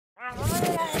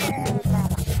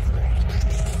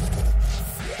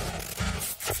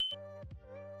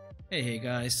Hey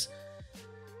guys.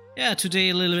 Yeah, today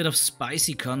a little bit of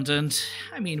spicy content.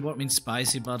 I mean, what means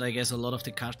spicy, but I guess a lot of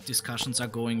the discussions are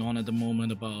going on at the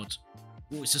moment about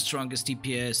who is the strongest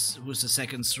DPS, who is the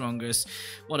second strongest,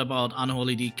 what about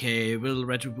Unholy DK, will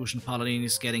Retribution Paladin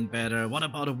is getting better, what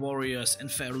about the Warriors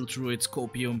and Feral Druids,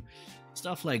 Copium,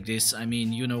 stuff like this. I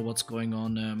mean, you know what's going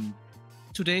on.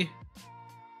 Today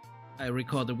I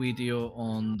record a video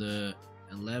on the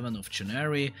 11th of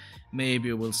January,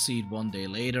 maybe we'll see it one day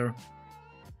later.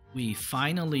 We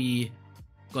finally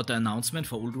got the announcement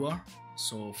for ULDUAR,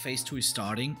 so phase 2 is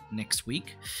starting next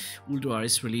week. ULDUAR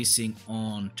is releasing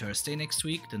on Thursday next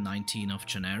week, the 19th of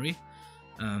January.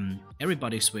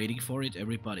 Everybody's waiting for it,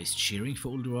 everybody's cheering for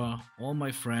ULDUAR. All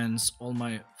my friends, all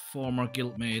my former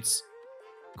guildmates,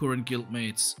 current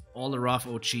guildmates, all the rough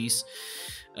OGs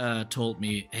told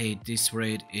me, hey, this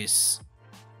raid is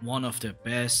one of the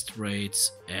best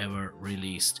raids ever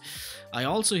released. I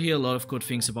also hear a lot of good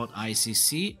things about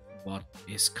ICC, what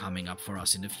is coming up for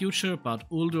us in the future, but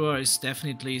ULDUAR is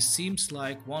definitely seems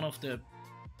like one of the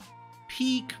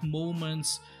peak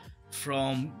moments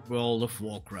from World of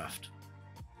Warcraft.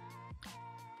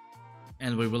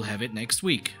 And we will have it next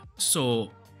week.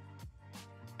 So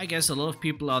I guess a lot of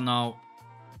people are now,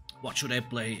 what should I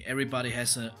play? Everybody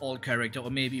has an alt character or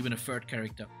maybe even a third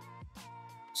character.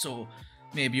 So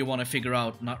maybe you want to figure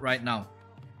out, not right now.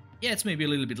 Yeah, it's maybe a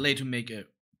little bit late to make a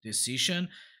decision,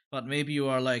 but maybe you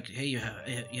are like, hey,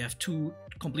 you have two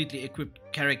completely equipped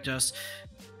characters.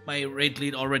 My raid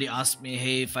lead already asked me,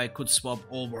 hey, if I could swap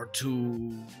over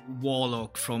to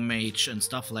WotLK from Mage and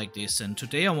stuff like this. And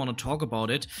today I want to talk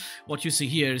about it. What you see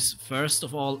here is, first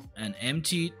of all, an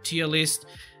empty tier list.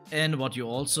 And what you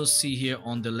also see here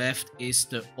on the left is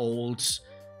the old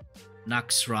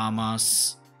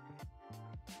Naxxramas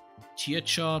tier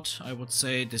chart, I would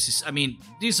say. This is, I mean,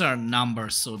 these are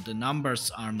numbers, so the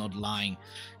numbers are not lying.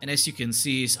 And as you can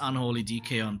see, is Unholy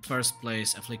DK on first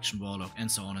place, Affliction Warlock, and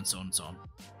so on and so on and so on.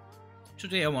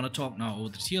 Today I want to talk now over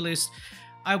the tier list.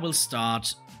 I will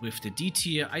start with the D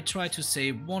tier. I try to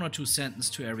say 1 or 2 sentences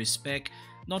to every spec,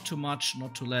 not too much,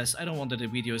 not too less. I don't want that the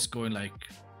video is going like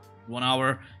 1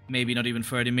 hour, maybe not even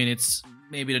 30 minutes,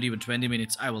 maybe not even 20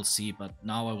 minutes, I will see. But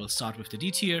now I will start with the D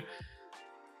tier.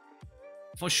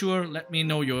 For sure, let me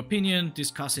know your opinion,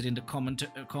 discuss it in the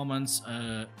comments.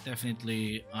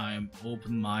 Definitely, I'm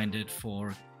open-minded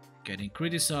for getting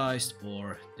criticized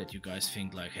or that you guys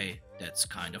think like, hey, that's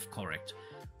kind of correct.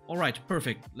 Alright,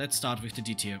 perfect. Let's start with the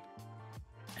D tier.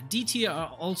 D tier are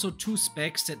also 2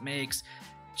 specs that makes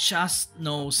just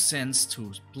no sense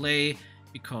to play,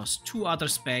 because 2 other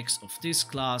specs of these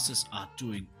classes are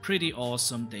doing pretty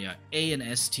awesome. They are A and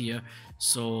S tier,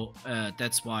 so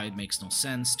that's why it makes no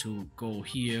sense to go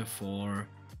here for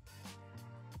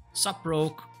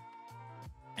Subbroke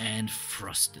and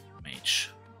Frosted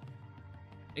Mage.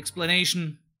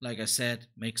 Explanation, like I said,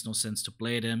 makes no sense to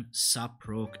play them.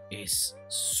 Subbroke is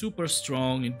super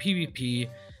strong in PvP,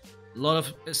 a lot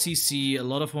of CC, a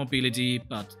lot of mobility,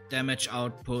 but damage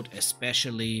output,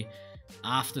 especially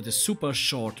after the super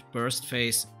short burst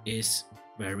phase, is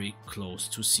very close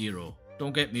to 0.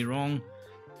 Don't get me wrong,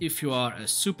 if you are a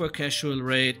super casual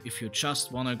raid, if you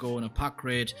just wanna go in a pack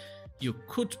raid, you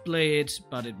could play it,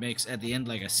 but it makes at the end,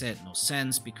 like I said, no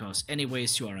sense, because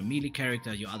anyways you are a melee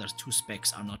character, your other 2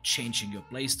 specs are not changing your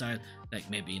playstyle, like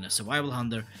maybe in a survival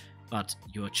hunter, but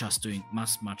you are just doing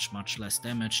much less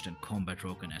damage than Combat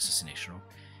Rogue and Assassination Rogue.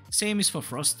 Same is for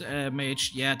Frost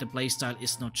Mage. Yeah, the playstyle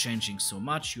is not changing so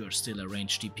much. You are still a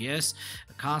ranged DPS,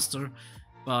 a caster,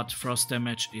 but Frost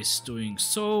damage is doing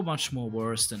so much more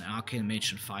worse than Arcane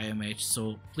Mage and Fire Mage.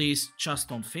 So please just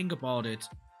don't think about it.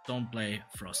 Don't play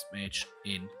Frost Mage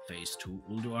in phase 2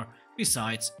 ULDUAR,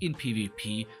 besides in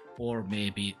PvP or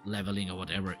maybe leveling or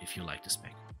whatever if you like the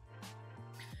spec.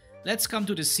 Let's come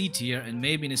to the C tier, and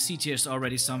maybe in the C tier is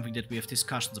already something that we have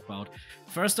discussions about.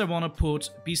 First I want to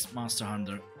put Beastmaster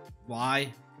Hunter.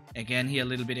 Why? Again, here a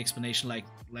little bit explanation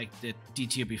like the D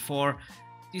tier before.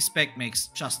 This spec makes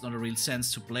just not a real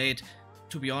sense to play it.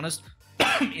 To be honest,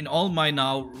 in all my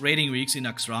now raiding weeks in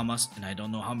Naxxramas, and I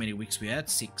don't know how many weeks we had,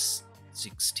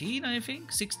 16 I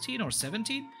think, 16 or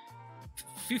 17?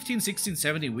 15, 16,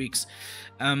 17 weeks.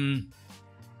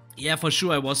 Yeah, for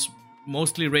sure I was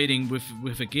mostly raiding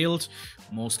with a guild,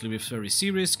 mostly with very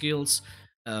serious guilds.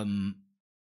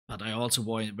 But I also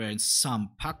were in some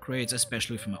pack raids,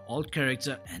 especially with my alt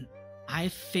character, and I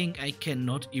think I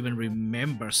cannot even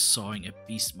remember sawing a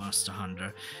Beastmaster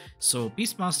Hunter. So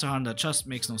Beastmaster Hunter just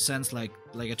makes no sense, like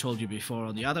I told you before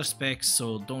on the other specs,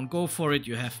 so don't go for it.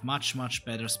 You have much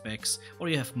better specs, or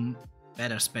you have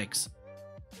better specs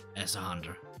as a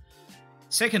hunter.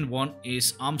 Second one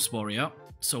is Arms Warrior.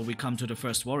 So we come to the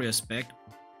first warrior spec.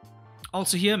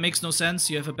 Also here, makes no sense,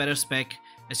 you have a better spec.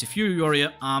 As a Fury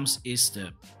Warrior, Arms is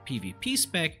the PvP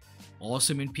spec.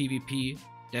 Awesome in PvP.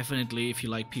 Definitely, if you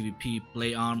like PvP,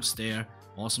 play Arms there.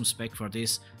 Awesome spec for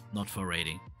this, not for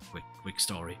raiding. Quick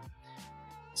story.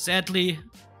 Sadly,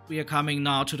 we are coming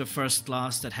now to the first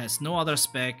class that has no other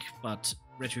spec, but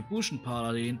Retribution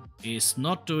Paladin is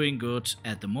not doing good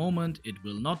at the moment. It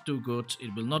will not do good.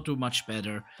 It will not do much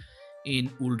better in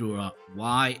ULDUAR.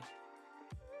 Why?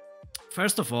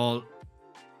 First of all,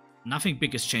 nothing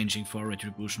big is changing for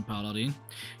Retribution Paladin.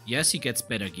 Yes, he gets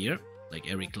better gear,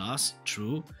 like every class,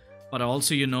 true. But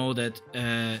also you know that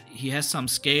he has some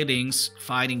scalings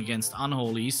fighting against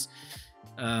Unholies.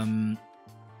 Undead,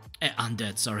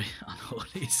 sorry,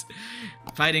 Unholies.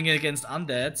 Fighting against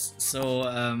Undeads, so...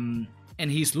 and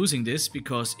he's losing this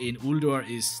because in ULDUAR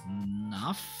is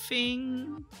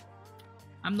nothing.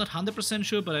 I'm not 100%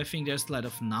 sure, but I think there's a lot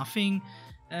of nothing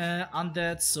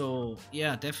undead. So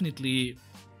yeah, definitely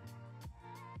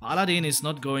Paladin is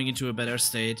not going into a better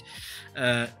state.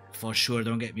 For sure,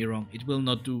 don't get me wrong. It will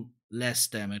not do less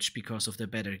damage because of the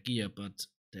better gear, but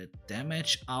the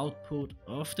damage output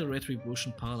of the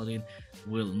Retribution Paladin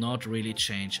will not really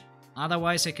change.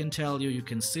 Otherwise, I can tell you, you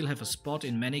can still have a spot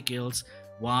in many guilds.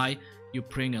 Why? You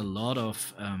bring a lot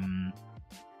of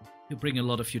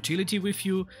utility with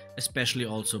you, especially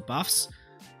also buffs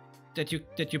that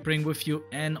you bring with you,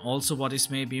 and also what is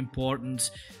maybe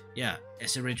important, yeah,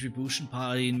 as a Retribution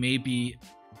Paladin, maybe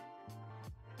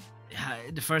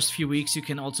the first few weeks you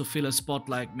can also fill a spot,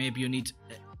 like maybe you need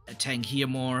a tank here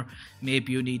more,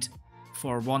 maybe you need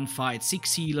for one fight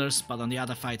 6 healers, but on the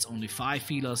other fights only 5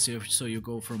 healers, so you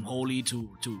go from Holy to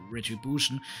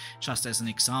Retribution, just as an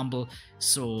example.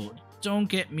 So don't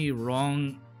get me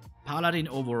wrong, Paladin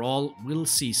overall will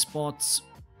see spots.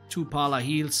 2 Pala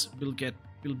heals will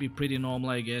be pretty normal,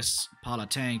 I guess. Pala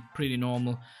tank, pretty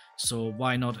normal. So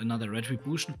why not another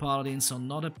Retribution Paladin? So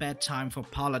not a bad time for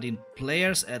Paladin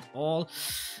players at all.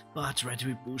 But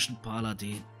Retribution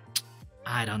Paladin,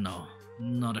 I don't know,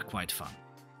 not quite fun.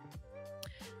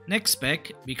 Next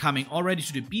spec, we coming already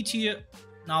to the B tier.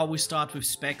 Now we start with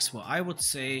specs where I would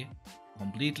say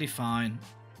completely fine.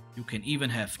 You can even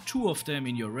have 2 of them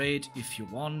in your raid if you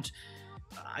want.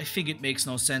 I think it makes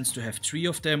no sense to have 3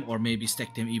 of them, or maybe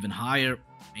stack them even higher.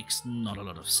 Makes not a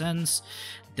lot of sense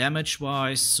damage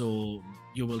wise, so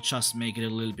you will just make it a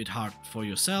little bit hard for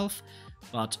yourself.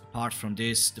 But apart from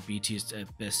this, the B tier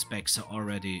specs are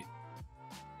already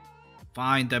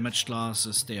fine damage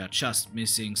classes. They are just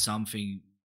missing something,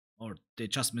 or they're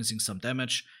just missing some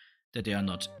damage, that they are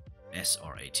not S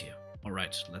or A tier.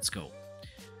 Alright, let's go.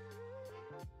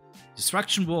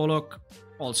 Destruction Warlock,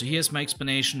 also here's my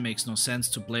explanation, makes no sense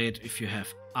to play it if you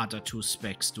have other 2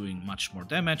 specs doing much more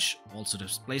damage. Also the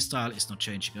playstyle is not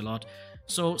changing a lot,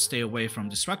 so stay away from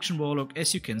Destruction Warlock.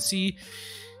 As you can see,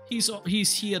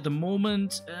 he's here at the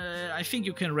moment. I think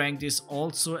you can rank this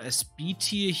also as B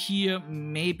tier here,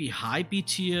 maybe high B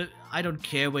tier. I don't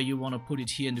care where you want to put it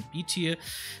here in the B tier.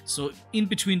 So in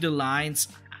between the lines,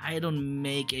 I don't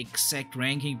make exact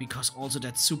ranking because also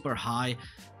that's super high.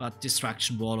 But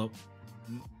Destruction Warlock,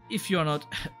 if you're not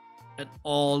an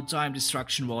all-time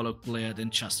Destruction Warlock player, then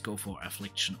just go for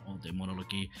Affliction or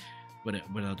Demonology,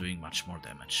 without doing much more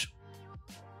damage.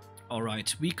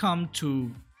 Alright, we come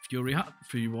to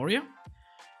Fury Warrior.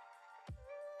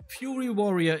 Fury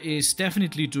Warrior is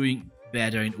definitely doing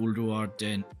better in ULDUAR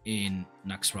than in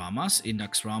Naxxramas. In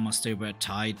Naxxramas they were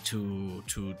tied to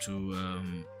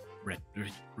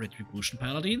Retribution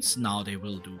Paladins. Now they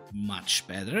will do much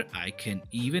better. I can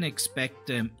even expect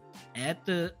them at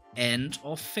the end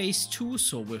of Phase 2,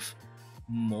 so with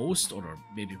most, or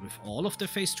maybe with all of the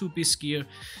Phase 2 bis gear,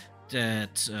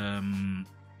 that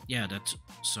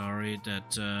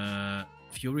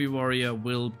Fury Warrior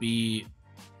will be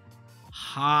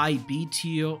high B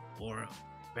tier or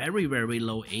very, very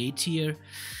low A tier.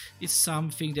 Is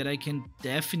something that I can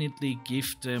definitely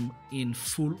give them in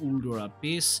full ULDUAR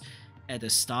Abyss at the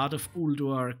start of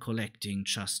ULDUAR, collecting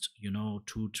just,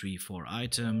 2, 3, 4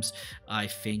 items. I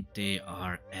think they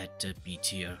are at the B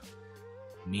tier,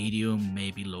 medium,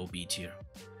 maybe low B tier.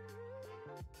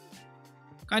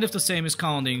 Kind of the same is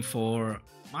counting for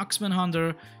Marksman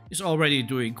Hunter. Is already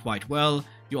doing quite well.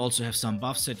 You also have some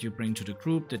buffs that you bring to the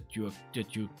group that you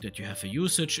have a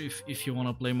usage if you want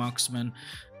to play Marksman.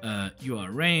 You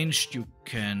are ranged. You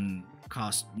can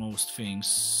cast most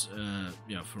things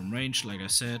from range, like I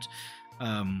said.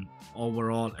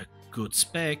 Overall, a good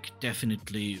spec.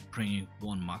 Definitely bringing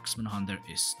 1 Marksman Hunter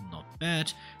is not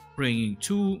bad. Bringing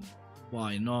 2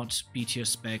 why not? B tier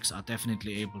specs are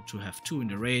definitely able to have 2 in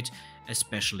the raid,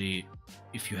 especially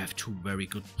if you have 2 very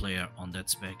good players on that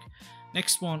spec.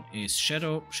 Next one is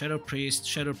Shadow Priest.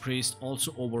 Shadow Priest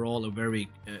also overall a very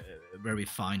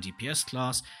fine DPS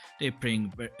class. They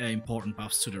bring important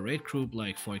buffs to the raid group,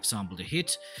 like for example the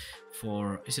hit.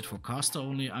 Is it for caster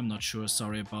only? I'm not sure,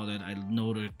 sorry about that. I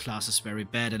know the class is very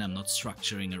bad and I'm not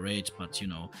structuring a raid, but you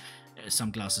know,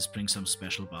 some classes bring some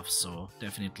special buffs, so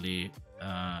definitely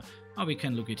we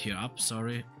can look it here up,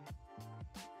 sorry.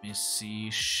 Let me see,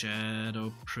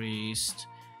 Shadow Priest,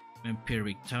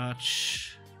 Vampiric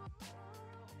Touch.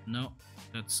 No,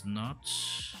 that's not.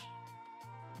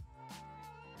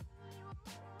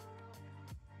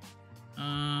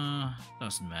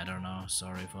 Doesn't matter now,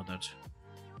 sorry for that.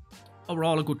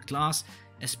 Overall a good class,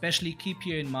 especially keep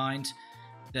here in mind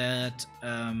that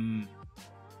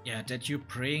that you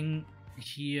bring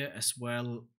here as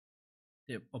well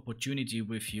the opportunity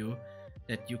with you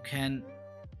that you can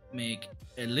make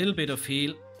a little bit of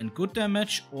heal and good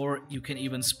damage, or you can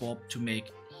even swap to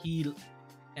make heal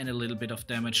and a little bit of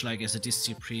damage, like as a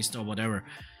DPS priest or whatever.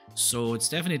 So it's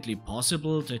definitely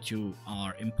possible that you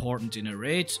are important in a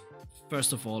raid,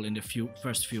 first of all in the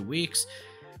first few weeks,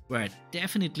 where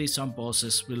definitely some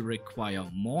bosses will require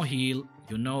more heal.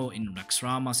 You know, in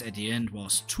Naxxramas at the end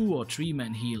was 2 or 3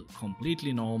 man heal,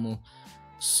 completely normal.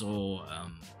 So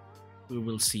we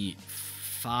will see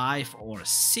 5 or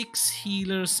 6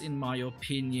 healers in my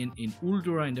opinion in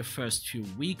ULDUAR in the first few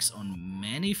weeks on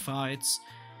many fights,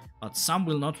 but some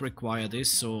will not require this.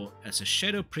 So as a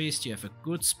Shadow Priest you have a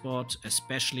good spot,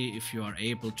 especially if you are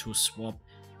able to swap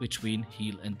between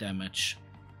heal and damage.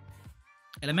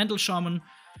 Elemental Shaman,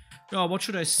 yeah, what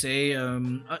should I say?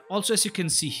 Also, as you can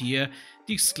see here,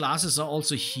 these classes are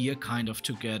also here kind of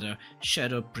together.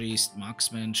 Shadow Priest,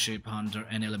 Marksmanship Hunter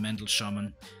and Elemental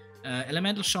Shaman.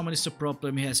 Elemental Shaman is the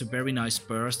problem, he has a very nice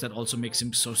burst that also makes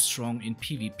him so strong in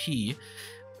PvP,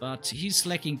 but he's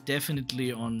lacking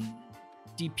definitely on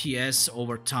DPS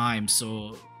over time,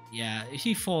 so yeah,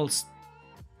 he falls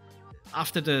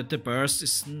after the burst,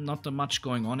 is not that much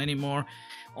going on anymore.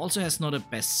 Also has not a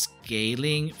best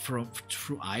scaling through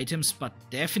items, but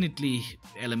definitely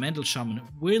Elemental Shaman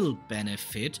will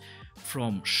benefit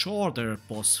from shorter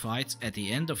boss fights at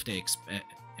the end of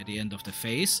the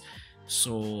phase.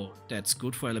 So that's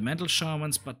good for Elemental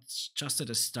Shamans, but just at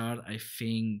the start I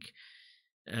think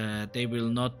they will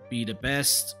not be the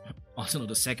best, also not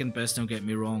the second best, don't get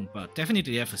me wrong, but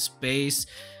definitely they have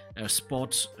a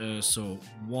spot, so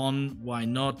 1, why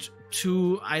not?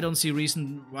 2, I don't see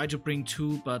reason why to bring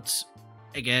 2, but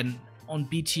again, on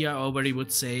B tier I already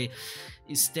would say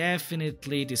is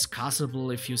definitely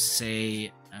discussable if you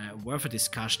say, worth a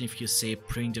discussion if you say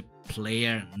bring the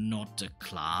player, not the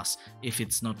class, if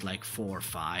it's not like 4 or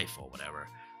 5 or whatever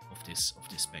of these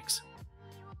specs.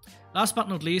 Last but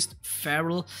not least,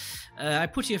 Feral. I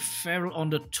put here Feral on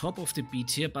the top of the B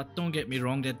tier, but don't get me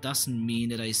wrong, that doesn't mean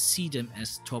that I see them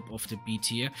as top of the B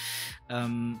tier.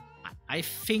 I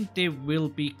think they will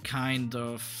be kind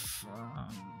of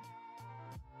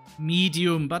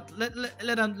medium, but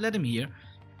let them here.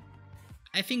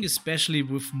 I think especially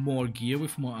with more gear,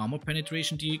 with more armor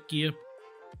penetration gear,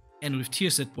 and with tier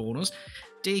set bonus,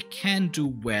 they can do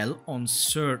well on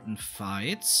certain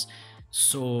fights.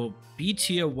 So B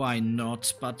tier, why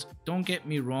not? But don't get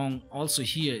me wrong, also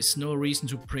here is no reason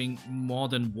to bring more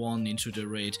than 1 into the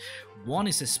raid. 1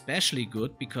 is especially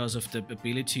good because of the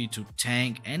ability to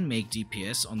tank and make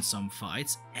DPS on some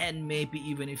fights, and maybe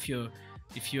even if your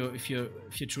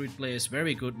druid player is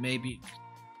very good, maybe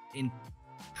in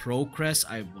progress.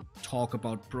 I will talk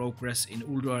about progress in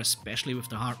ULDUAR, especially with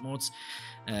the hard modes.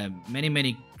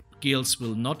 Many guilds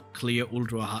will not clear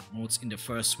ULDUAR hard modes in the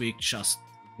first week, just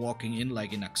walking in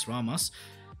like in Naxxramas.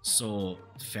 So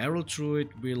Feral Druid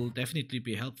will definitely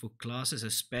be helpful classes,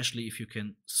 especially if you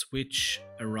can switch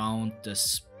around the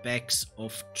specs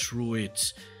of Druid.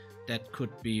 That could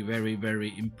be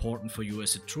very important for you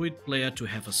as a Druid player to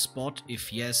have a spot.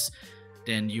 If yes,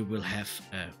 then you will have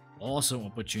an awesome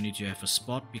opportunity to have a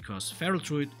spot, because Feral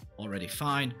Druid already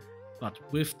fine, but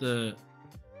with the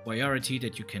priority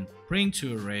that you can bring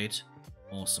to a raid,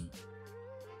 awesome.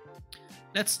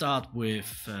 Let's start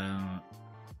with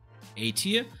A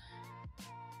tier.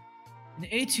 In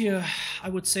A tier, I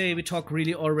would say we talk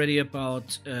really already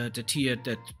about the tier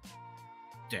that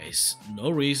there is no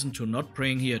reason to not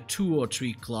bring here 2 or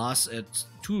 3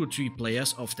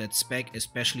 players of that spec,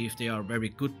 especially if they are very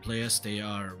good players, they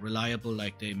are reliable,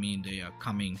 like they mean they are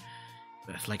coming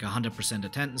with like 100%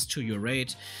 attendance to your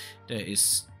raid. There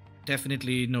is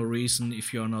Definitely no reason,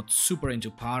 if you're not super into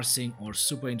parsing or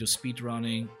super into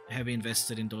speedrunning, heavy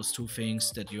invested in those two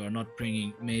things, that you are not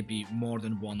bringing maybe more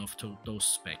than one of those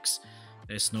specs.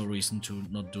 There's no reason to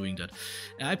not doing that.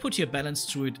 I put here Balance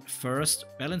Druid first.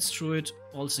 Balance Druid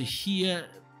also here,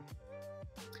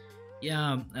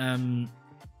 yeah,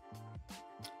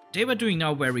 they were doing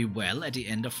now very well at the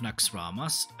end of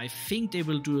Naxxramas. I think they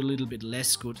will do a little bit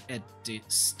less good at the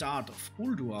start of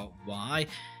ULDUAR. Why?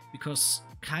 Because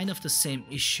kind of the same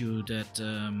issue that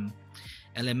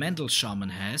Elemental Shaman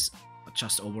has, but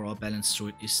just overall Balance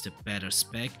Druid is the better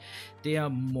spec. They are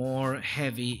more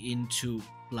heavy into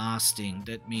blasting.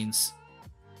 That means,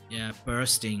 yeah,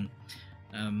 bursting.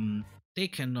 They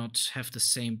cannot have the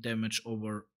same damage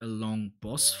over a long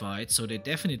boss fight, so they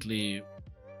definitely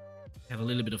have a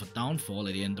little bit of a downfall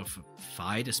at the end of a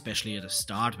fight, especially at the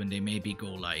start when they maybe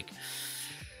go like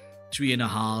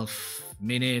 3.5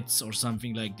 minutes or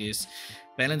something like this.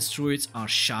 Balance Druids are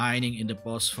shining in the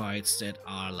boss fights that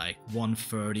are like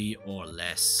 130 or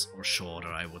less, or shorter,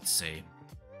 I would say.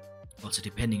 Also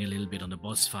depending a little bit on the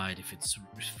boss fight, if its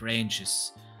range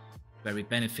is very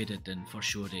benefited, then for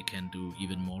sure they can do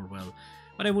even more well.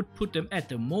 But I would put them at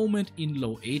the moment in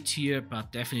low A tier,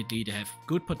 but definitely they have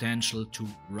good potential to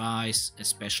rise,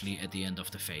 especially at the end of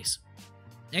the phase.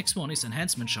 Next one is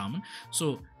Enhancement Shaman.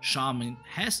 So Shaman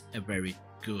has a very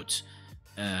good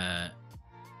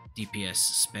DPS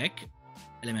spec.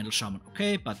 Elemental Shaman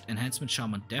okay, but Enhancement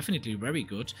Shaman definitely very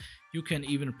good. You can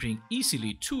even bring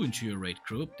easily 2 into your raid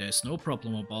group, there's no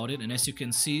problem about it. And as you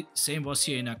can see, same was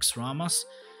here in Naxxramas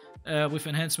with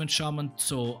Enhancement Shaman,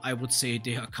 so I would say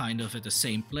they are kind of at the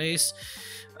same place.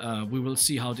 We will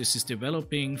see how this is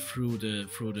developing through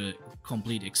the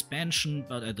complete expansion,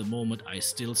 but at the moment I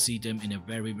still see them in a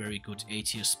very good A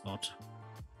tier spot.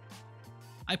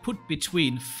 I put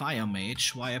between Fire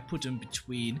Mage. Why I put them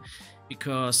between?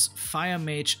 Because Fire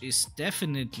Mage is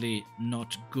definitely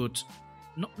not good,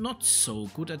 not so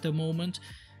good at the moment,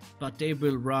 but they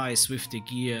will rise with the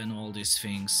gear and all these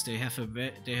things. They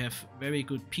have very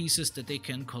good pieces that they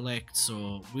can collect,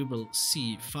 so we will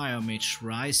see Fire Mage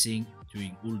rising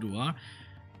during ULDUAR.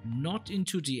 Not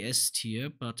into the S tier,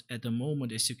 but at the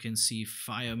moment, as you can see,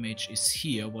 Fire Mage is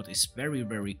here, what is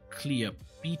very clear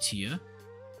B tier.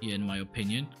 Here, in my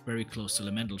opinion, very close to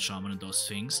Elemental Shaman and those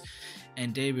things,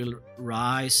 and they will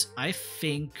rise, I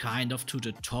think, kind of to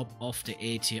the top of the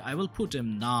A tier. I will put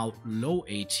them now low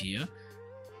A tier,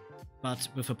 but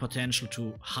with a potential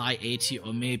to high A tier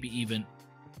or maybe even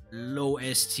low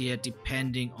S tier,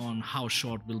 depending on how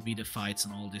short will be the fights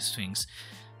and all these things.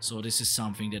 So this is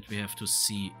something that we have to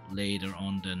see later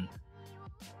on then.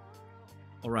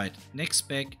 Alright, next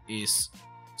spec is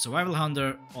Survival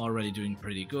Hunter, already doing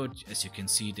pretty good. As you can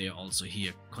see, they are also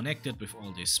here connected with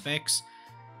all these specs.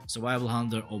 Survival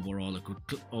Hunter, overall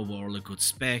a good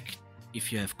spec.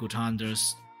 If you have good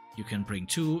hunters, you can bring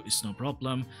 2, it's no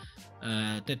problem.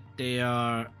 That they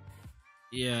are,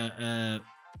 yeah,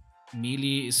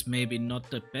 melee is maybe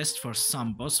not the best for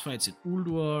some boss fights in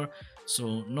ULDUAR,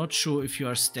 so not sure if you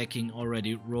are stacking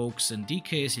already rogues and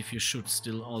DKs, if you should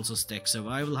still also stack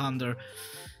Survival Hunter.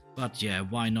 But yeah,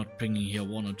 why not bringing here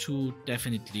 1 or 2?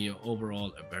 Definitely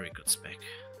overall a very good spec.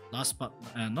 Last but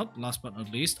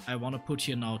not least, I want to put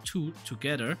here now 2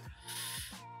 together.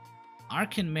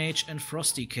 Arcane Mage and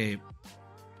Frosty K.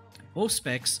 Both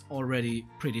specs already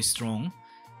pretty strong,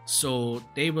 so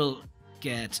they will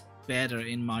get better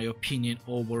in my opinion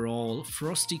overall.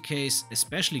 Frosty K is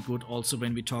especially good also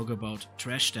when we talk about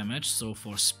trash damage, so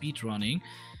for speed running.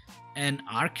 And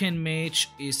Arcane Mage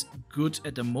is good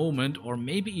at the moment, or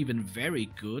maybe even very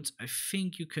good. I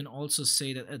think you can also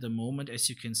say that at the moment, as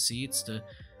you can see, it's the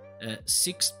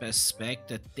 6th best spec,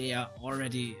 that they are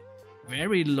already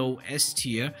very low S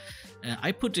tier.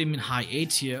 I put them in high A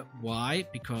tier. Why?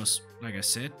 Because, like I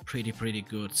said, pretty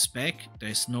good spec.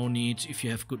 There's no need, if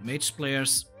you have good mage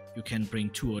players, you can bring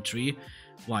 2 or 3.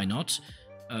 Why not?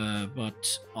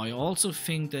 But I also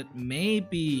think that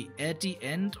maybe at the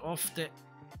end of the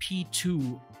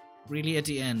P2, really at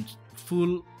the end,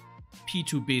 full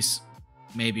P2 bis,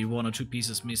 maybe 1 or 2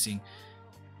 pieces missing.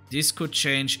 This could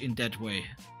change in that way,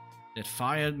 that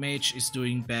Fire Mage is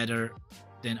doing better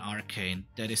than Arcane.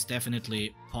 That is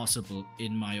definitely possible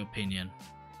in my opinion.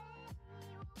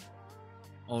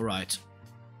 Alright,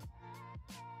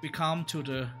 we come to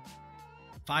the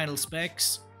final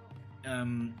specs.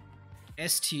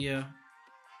 S tier,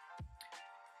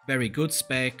 very good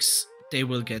specs. They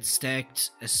will get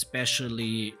stacked,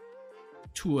 especially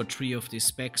 2 or 3 of these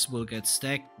specs will get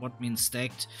stacked. What means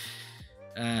stacked?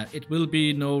 It will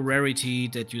be no rarity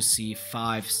that you see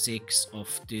 5-6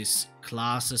 of these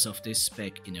classes of this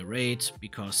spec in a raid,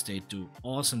 because they do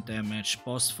awesome damage,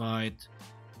 boss fight,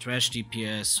 trash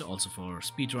DPS, also for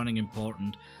speedrunning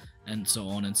important, and so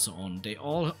on and so on. They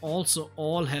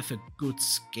all have a good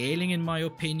scaling, in my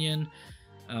opinion.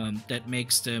 That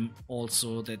makes them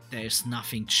also that there's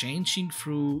nothing changing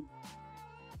through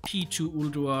P2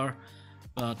 ULDUAR.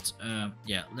 But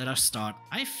yeah, let us start.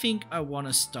 I think I want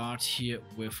to start here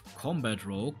with Combat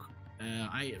Rogue.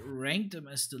 I ranked them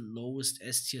as the lowest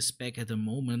S tier spec at the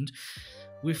moment.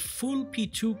 With full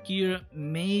P2 gear,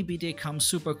 maybe they come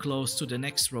super close to the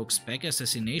next Rogue spec,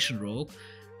 Assassination Rogue.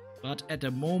 But at the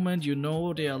moment, you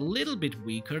know, they are a little bit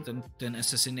weaker than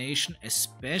Assassination,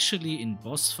 especially in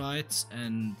boss fights.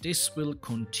 And this will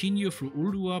continue through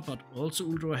ULDUAR, but also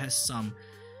ULDUAR has some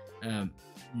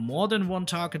more than one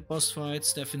target boss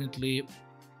fights, definitely.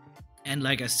 And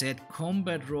like I said,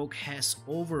 Combat Rogue has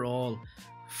overall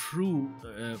through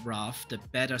RAF the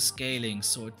better scaling,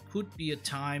 so it could be a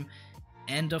time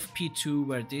end of P2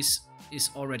 where this is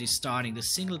already starting. The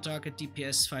single target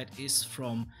DPS fight is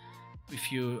from,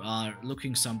 if you are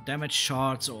looking some damage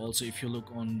charts, or also if you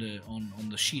look on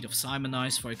the sheet of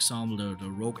Simonize, for example, the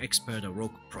rogue expert, the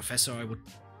rogue professor, I would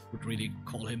really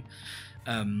call him.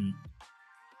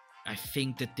 I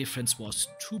think the difference was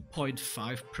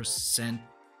 2.5%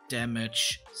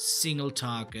 damage single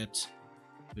target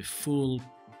with full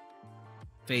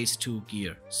phase 2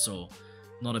 gear, so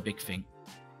not a big thing.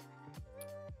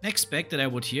 Next spec that I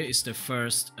would hear is the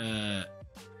first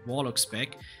Warlock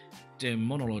spec, the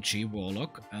Monology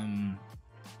Warlock.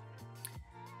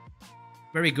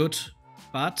 Very good,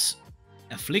 but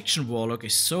Affliction Warlock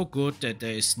is so good that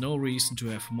there is no reason to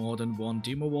have more than one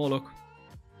Demo Warlock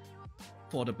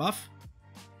for the buff.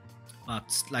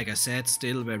 But like I said,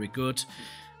 still very good,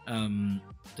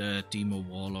 the Demo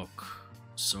Warlock.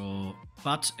 So,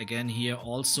 but again here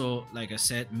also, like I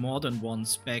said, more than one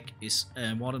spec is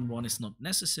more than one is not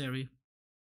necessary.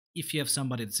 If you have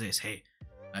somebody that says, hey,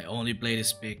 I only play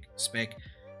this spec,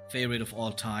 favorite of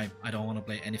all time, I don't want to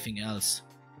play anything else,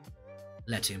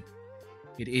 let him.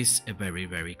 It is a very,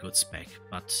 very good spec,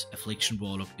 but Affliction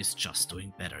Warlock is just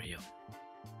doing better here.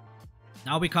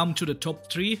 Now we come to the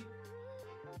top 3.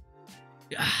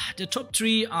 The top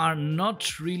 3 are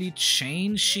not really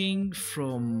changing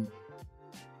from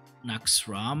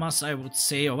Naxxramas, I would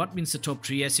say. Or what means the top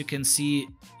 3? As you can see,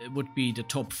 it would be the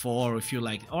top 4 if you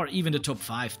like, or even the top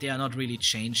 5. They are not really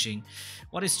changing.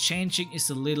 What is changing is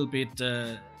a little bit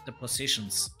the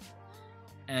positions.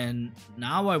 And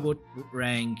now I would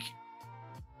rank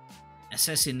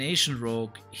Assassination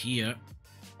Rogue here.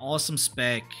 Awesome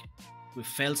spec with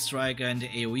Feldstriker and the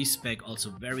AoE spec, also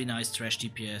very nice trash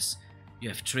DPS. You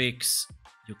have tricks,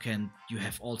 you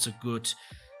have also good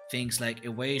things like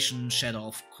evasion, shadow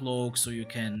of cloak, so you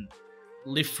can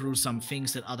live through some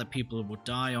things that other people would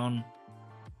die on.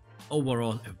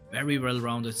 Overall, a very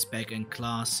well-rounded spec and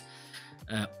class.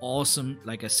 Awesome,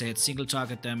 like I said, single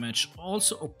target damage.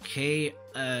 Also okay,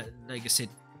 like I said,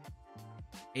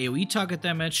 AoE target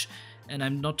damage. And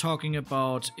I'm not talking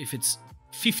about if it's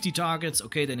 50 targets,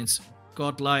 okay, then it's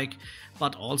godlike.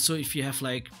 But also if you have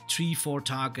like 3-4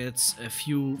 targets, a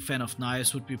few Fan of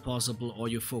Knives would be possible, or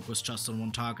you focus just on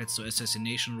one target. So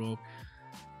Assassination Rogue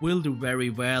will do very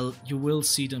well. You will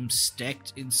see them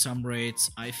stacked in some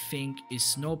raids. I think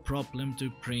it's no problem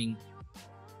to bring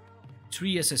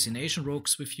 3 Assassination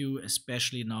Rogues with you,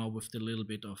 especially now with the little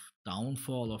bit of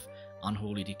downfall of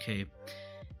Unholy Decay.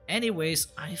 Anyways,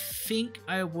 I think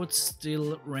I would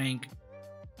still rank,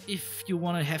 if you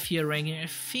want to have here ranking, I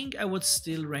think I would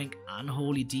still rank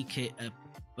Unholy Decay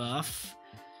above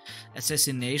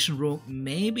Assassination Rogue.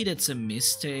 Maybe that's a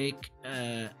mistake.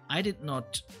 I did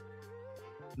not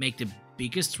make the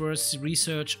biggest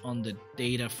research on the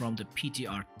data from the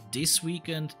PTR this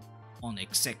weekend on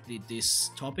exactly this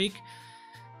topic.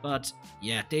 But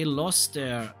yeah, they lost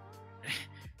their...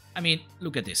 I mean,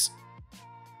 look at this.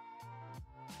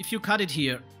 If you cut it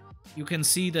here, you can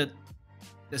see that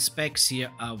the specs here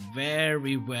are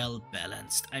very well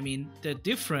balanced. I mean, the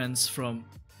difference from...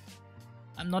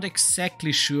 I'm not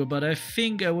exactly sure, but I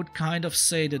think I would kind of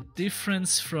say the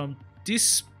difference from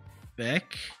this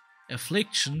spec,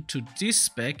 Affliction, to this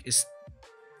spec is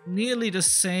nearly the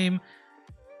same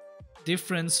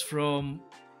difference from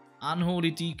Unholy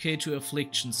Decay to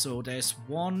Affliction. So there's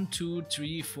 1, 2,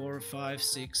 3, 4, 5,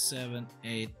 6, 7,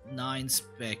 8, 9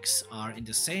 specs are in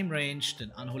the same range that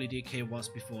Unholy Decay was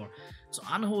before. So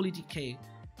Unholy Decay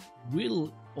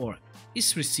will, or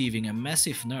is receiving a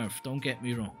massive nerf, don't get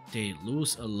me wrong. They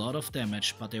lose a lot of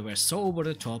damage, but they were so over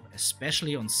the top,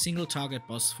 especially on single target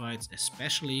boss fights,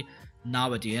 especially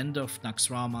now at the end of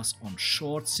Naxxramas on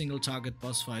short single target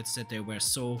boss fights that they were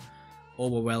so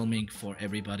overwhelming for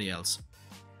everybody else.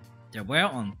 There were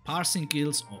on parsing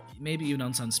guilds, or maybe even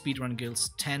on some speedrun guilds,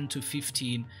 10 to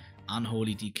 15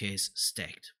 unholy DKs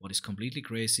stacked, what is completely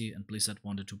crazy, and Blizzard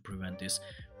wanted to prevent this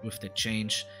with the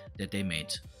change that they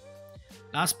made.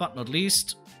 Last but not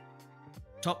least,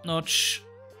 top notch,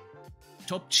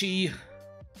 top G,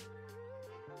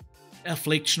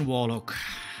 Affliction Warlock.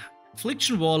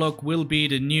 Affliction Warlock will be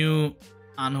the new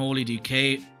unholy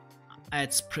DK.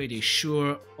 It's pretty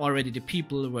sure. Already the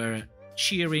people were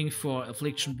cheering for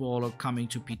Affliction Warlock coming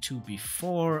to P2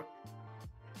 before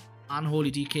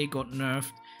unholy DK got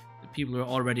nerfed. The people were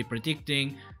already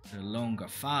predicting the longer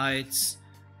fights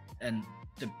and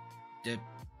the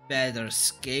better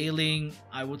scaling,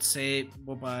 I would say.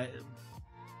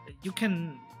 You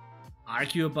can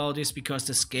argue about this because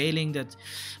the scaling that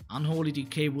unholy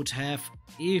DK would have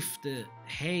if the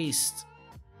haste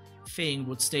thing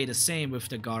would stay the same with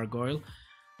the gargoyle,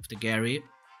 with the Gary,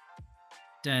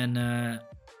 then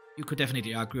you could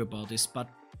definitely argue about this. But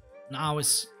now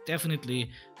it's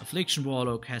definitely Affliction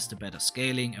Warlock has the better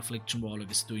scaling. Affliction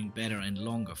Warlock is doing better in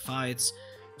longer fights.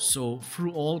 So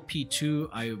through all P2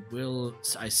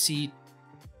 I see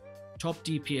top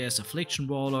DPS Affliction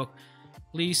Warlock.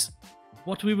 Please,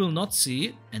 what we will not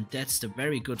see, and that's the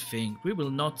very good thing, we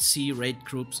will not see raid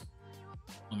groups.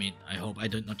 I mean, I hope I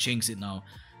don't not jinx it now,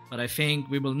 but I think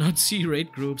we will not see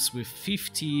raid groups with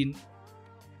 15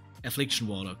 Affliction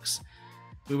Warlocks.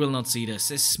 We will not see this.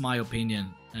 This is my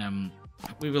opinion.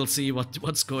 We will see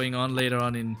what's going on later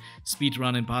on in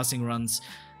speedrun and passing runs.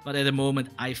 But at the moment,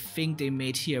 I think they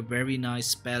made here a very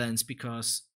nice balance,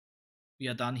 because we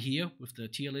are done here with the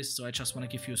tier list. So I just want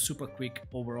to give you a super quick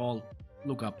overall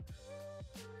look up.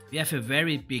 We have a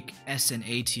very big S and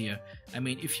A tier. I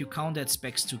mean, if you count that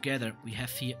specs together, we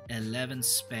have here 11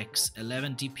 specs,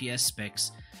 11 DPS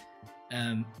specs.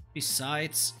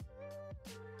 Besides,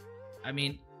 I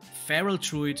mean, Feral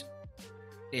Druid,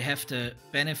 they have the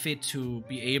benefit to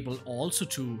be able also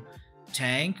to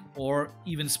tank or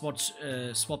even swap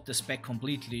the spec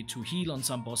completely to heal on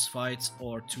some boss fights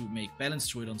or to make Balance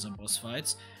Druid on some boss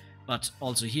fights. But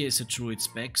also here is a Druid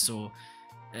spec, so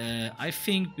I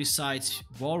think besides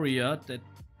Warrior, that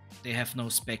they have no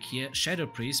spec here, Shadow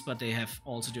Priest, but they have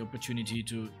also the opportunity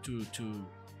to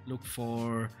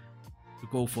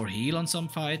go for heal on some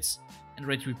fights. And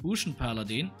Retribution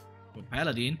Paladin, or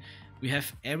Paladin, we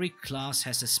have every class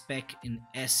has a spec in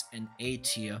S and A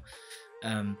tier.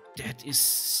 That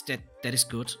is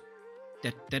good.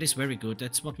 That is very good.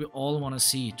 That's what we all want to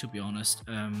see, to be honest.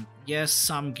 Yes,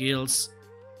 some guilds,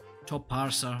 top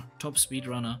parser, top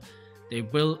speedrunner, they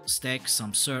will stack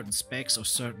some certain specs of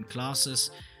certain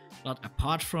classes, but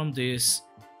apart from this,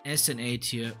 S and A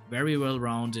tier very well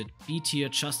rounded, B tier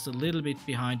just a little bit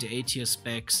behind the A tier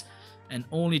specs, and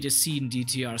only the C and D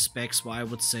tier are specs where I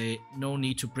would say no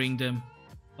need to bring them.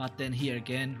 But then here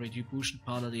again, Retribution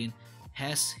Paladin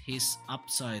has his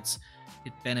upsides,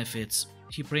 it benefits.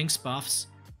 He brings buffs,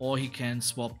 or he can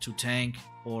swap to tank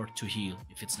or to heal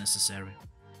if it's necessary.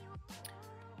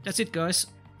 That's it, guys,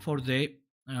 for today.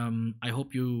 I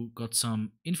hope you got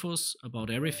some infos about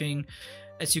everything.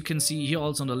 As you can see here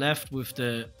also on the left with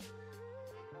the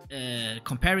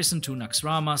comparison to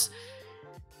Naxxramas,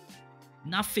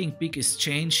 nothing big is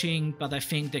changing, but I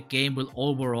think the game will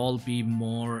overall be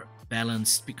more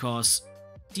balanced because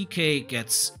DK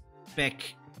gets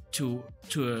back to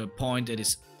a point that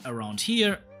is around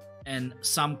here, and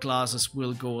some classes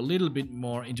will go a little bit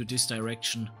more into this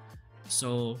direction.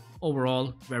 So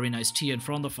overall, very nice tier in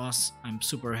front of us. I'm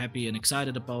super happy and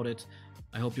excited about it.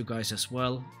 I hope you guys as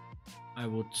well. I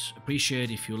would appreciate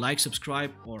if you like,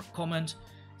 subscribe or comment.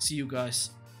 See you guys.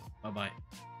 Bye bye.